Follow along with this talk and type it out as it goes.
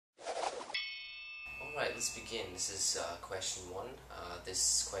Right, let's begin. This is question 1.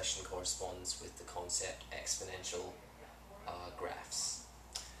 This question corresponds with the concept exponential graphs.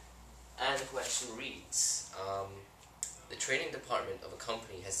 And the question reads, the training department of a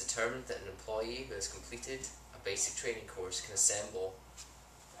company has determined that an employee who has completed a basic training course can assemble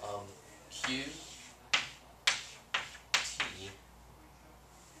Q T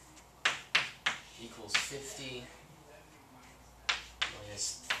equals 50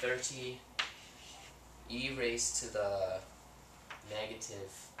 minus 30 e raised to the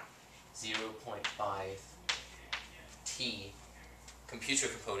negative 0.5 t computer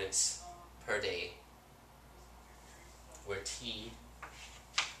components per day, where t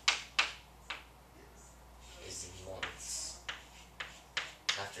is in months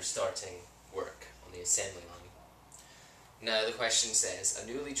after starting work on the assembly line. Now the question says, a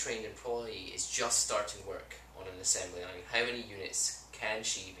newly trained employee is just starting work on an assembly line. How many units can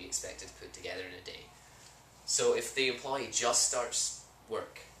she be expected to put together in a day? So if the employee just starts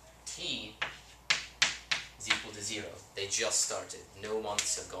work, t is equal to 0. They just started. No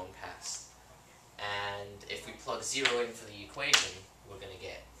months have gone past. And if we plug 0 in for the equation, we're going to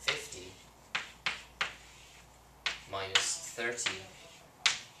get 50 minus 30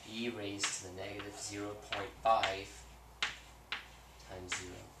 e raised to the negative 0.5 times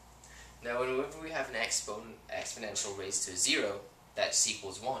 0. Now whenever we have an exponential raised to 0, that's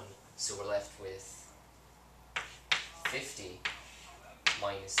equals 1. So we're left with 50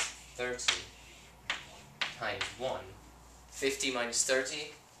 minus 30 times 1. 50 minus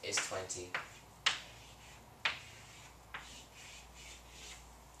 30 is 20.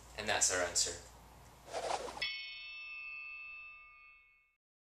 And that's our answer.